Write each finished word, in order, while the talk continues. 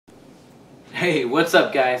Hey, what's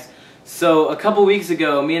up guys? So a couple weeks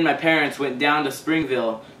ago, me and my parents went down to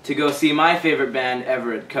Springville to go see my favorite band,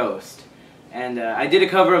 Everett Coast. And I did a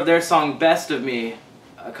cover of their song Best of Me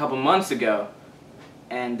a couple months ago.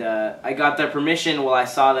 And I got their permission while I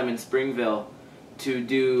saw them in Springville to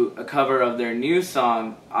do a cover of their new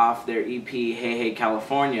song off their EP, Hey Hey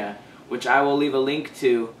California, which I will leave a link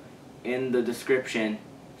to in the description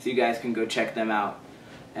so you guys can go check them out.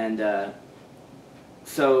 And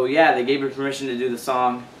so yeah, they gave me permission to do the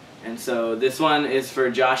song, and so this one is for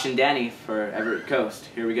Josh and Danny for Everett Coast.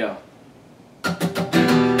 Here we go.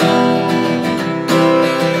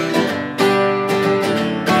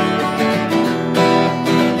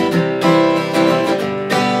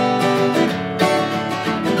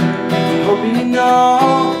 Hope you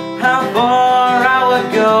know how far I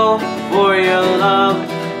would go for your love.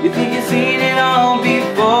 You think you've seen it all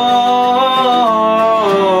before.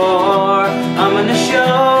 I'm gonna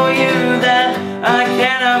show you that I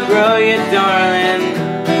cannot grow you, darling.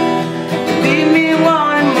 Leave me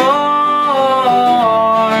wanting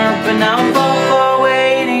more. But now I'm far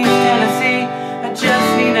away in East Tennessee. I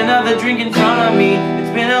just need another drink in front of me.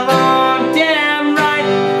 It's been a long damn ride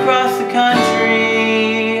across the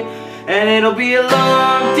country, and it'll be a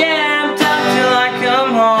long damn time till I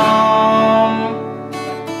come home.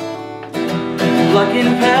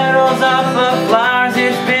 Plucking petals off of flowers.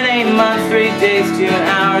 It's been 8 months, 3 days, 2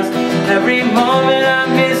 hours. Every moment I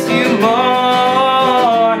miss you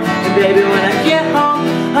more. And baby, when I get home,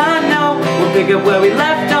 I know we'll pick up where we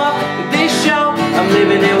left off with this show. I'm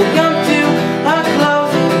leaving and we'll come to a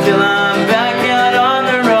close until I'm back out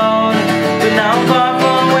on the road. But now I'm far,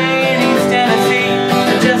 far away in East Tennessee.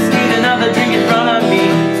 I just need another drink in front of me.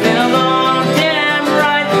 It's been a long damn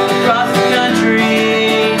ride across the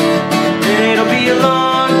country, and it'll be a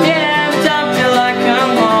long damn time till I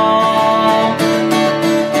come home.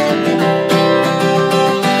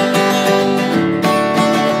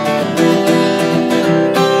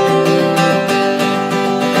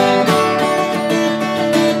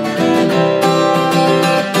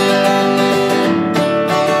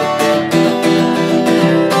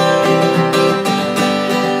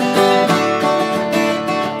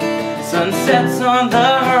 Sunsets on the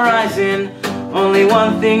horizon, only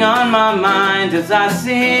one thing on my mind as I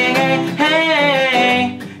sing, hey,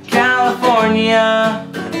 hey, California.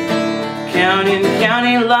 Counting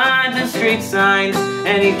county lines and street signs,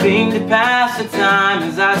 anything to pass the time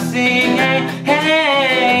as I sing, hey,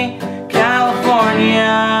 hey,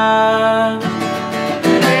 California.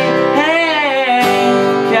 Hey,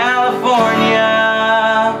 hey, California.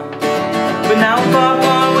 But now I'm far,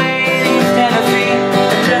 far away in East Tennessee. I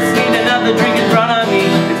just need another drink in front of me.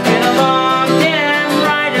 It's been a long damn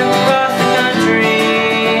ride across the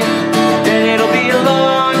country, and it'll be a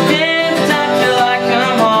long damn time till I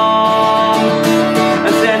come home. I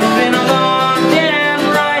said it's been a long damn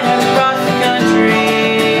ride across the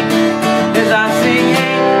country as I sing,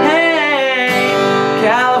 hey, hey,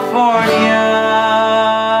 California.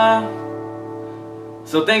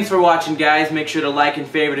 So thanks for watching guys. Make sure to like and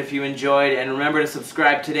favorite if you enjoyed, and remember to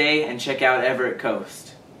subscribe today and check out Everett Coast.